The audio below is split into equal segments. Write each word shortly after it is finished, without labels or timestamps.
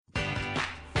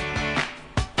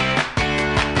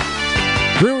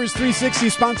Brewers 360,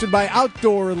 sponsored by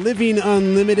Outdoor Living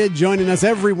Unlimited. Joining us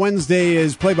every Wednesday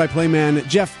is play-by-play man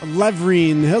Jeff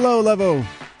Levering. Hello, Levo.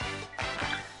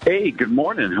 Hey, good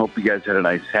morning. Hope you guys had a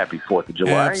nice, happy 4th of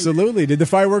July. Absolutely. Did the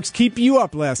fireworks keep you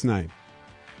up last night?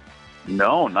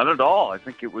 No, not at all. I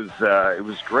think it was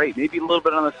great. Maybe a little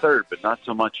bit on the third, but not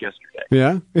so much yesterday.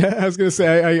 Yeah, I was going to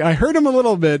say, I heard him a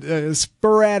little bit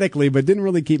sporadically, but didn't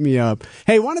really keep me up.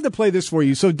 Hey, wanted to play this for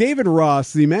you. So David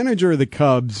Ross, the manager of the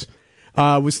Cubs,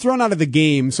 was thrown out of the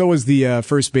game. So was the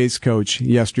first base coach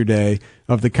yesterday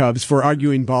of the Cubs for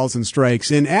arguing balls and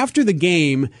strikes. And after the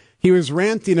game, he was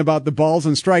ranting about the balls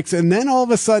and strikes, and then all of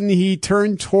a sudden he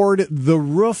turned toward the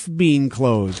roof being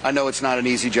closed. I know it's not an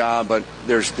easy job, but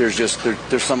there's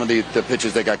some of the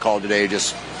pitches that got called today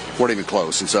just weren't even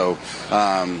close, and so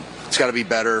it's got to be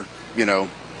better. You know,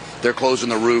 they're closing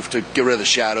the roof to get rid of the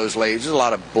shadows late. There's a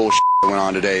lot of bullshit going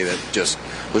on today that just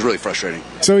was really frustrating.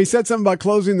 So he said something about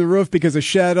closing the roof because of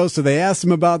shadows, so they asked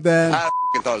him about that. I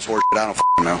thought it was horseshit. I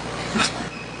don't know.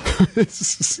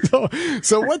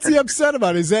 So what's he upset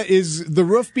about? Is the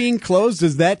roof being closed?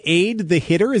 Does that aid the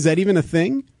hitter? Is that even a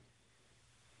thing?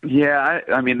 Yeah,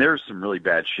 I mean, there's some really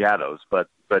bad shadows, but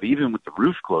even with the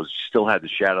roof closed, you still had the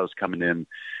shadows coming in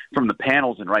from the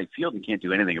panels in right field, and can't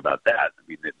do anything about that. I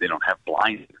mean, they don't have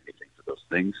blinds or anything for those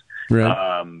things.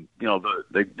 Right. You know,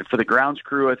 for the grounds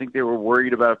crew, I think they were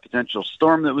worried about a potential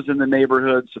storm that was in the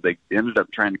neighborhood, so they ended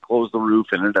up trying to close the roof,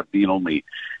 and ended up being only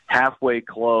halfway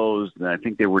closed, and I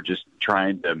think they were just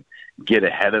trying to get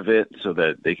ahead of it so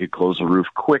that they could close the roof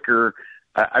quicker.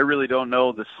 I really don't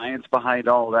know the science behind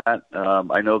all that.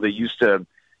 I know they used to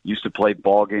play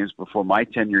ball games before my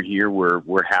tenure here where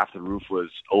half the roof was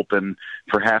open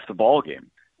for half the ball game,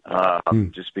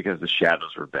 just because the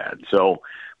shadows were bad. So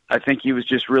I think he was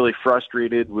just really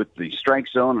frustrated with the strike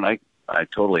zone, and I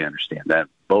totally understand that.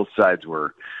 Both sides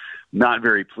were not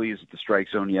very pleased with the strike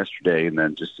zone yesterday, and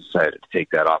then just decided to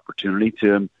take that opportunity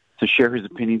to share his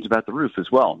opinions about the roof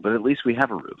as well. But at least we have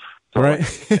a roof. Right.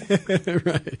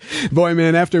 Right. Boy,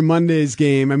 man, after Monday's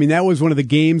game, I mean, that was one of the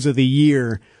games of the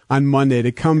year on Monday,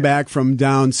 to come back from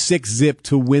down 6-0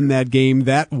 to win that game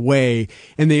that way.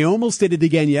 And they almost did it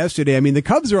again yesterday. I mean, the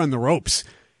Cubs are on the ropes.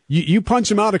 You punch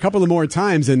them out a couple of more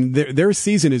times, and their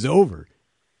season is over.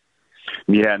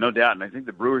 Yeah, no doubt. And I think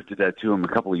the Brewers did that to them a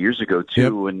couple of years ago,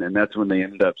 too. Yep. And that's when they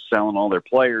ended up selling all their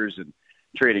players and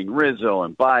trading Rizzo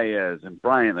and Baez and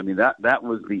Bryant. I mean, that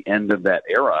was the end of that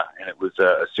era. And it was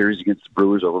a series against the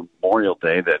Brewers over Memorial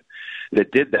Day that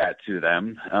did that to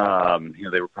them. You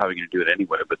know, they were probably going to do it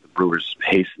anyway, but the Brewers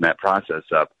hastened that process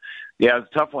up. Yeah, it was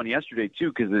a tough one yesterday,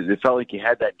 too, because it felt like you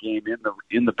had that game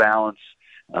in the balance.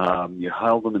 You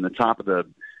held them in the top of the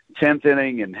 10th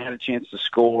inning and had a chance to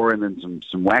score, and then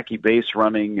some wacky base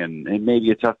running and maybe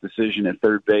a tough decision at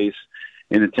third base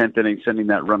in the 10th inning, sending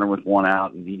that runner with one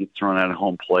out, and he gets thrown out of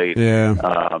home plate. Yeah.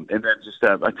 And then just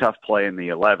a tough play in the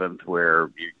 11th where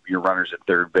your runner's at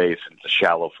third base and it's a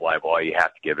shallow fly ball. You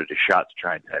have to give it a shot to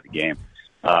try and tie the game.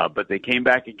 But they came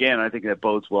back again. I think that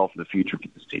bodes well for the future for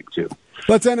this team, too.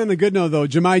 Let's end on a good note, though.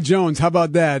 Jahmai Jones, how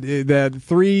about that? That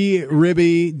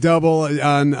 3-ribby double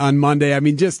on Monday. I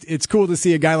mean, it's cool to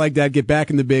see a guy like that get back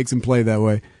in the bigs and play that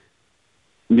way.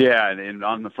 Yeah, and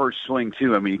on the first swing,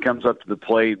 too. I mean, he comes up to the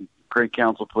plate. Craig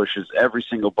Counsell pushes every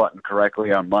single button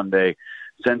correctly on Monday,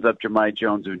 sends up Jahmai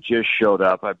Jones, who just showed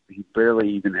up. He barely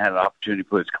even had an opportunity to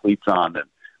put his cleats on. And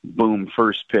boom,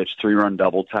 first pitch, 3-run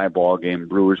double, tie ball game.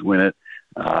 Brewers win it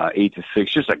 8-6.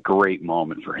 Just a great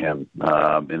moment for him,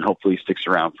 and hopefully he sticks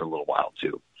around for a little while,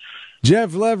 too.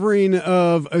 Jeff Levering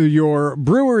of your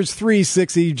Brewers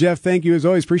 360. Jeff, thank you as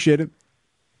always. Appreciate it.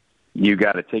 You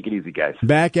got it. Take it easy, guys.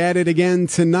 Back at it again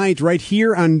tonight, right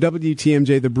here on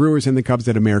WTMJ, the Brewers and the Cubs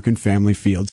at American Family Field.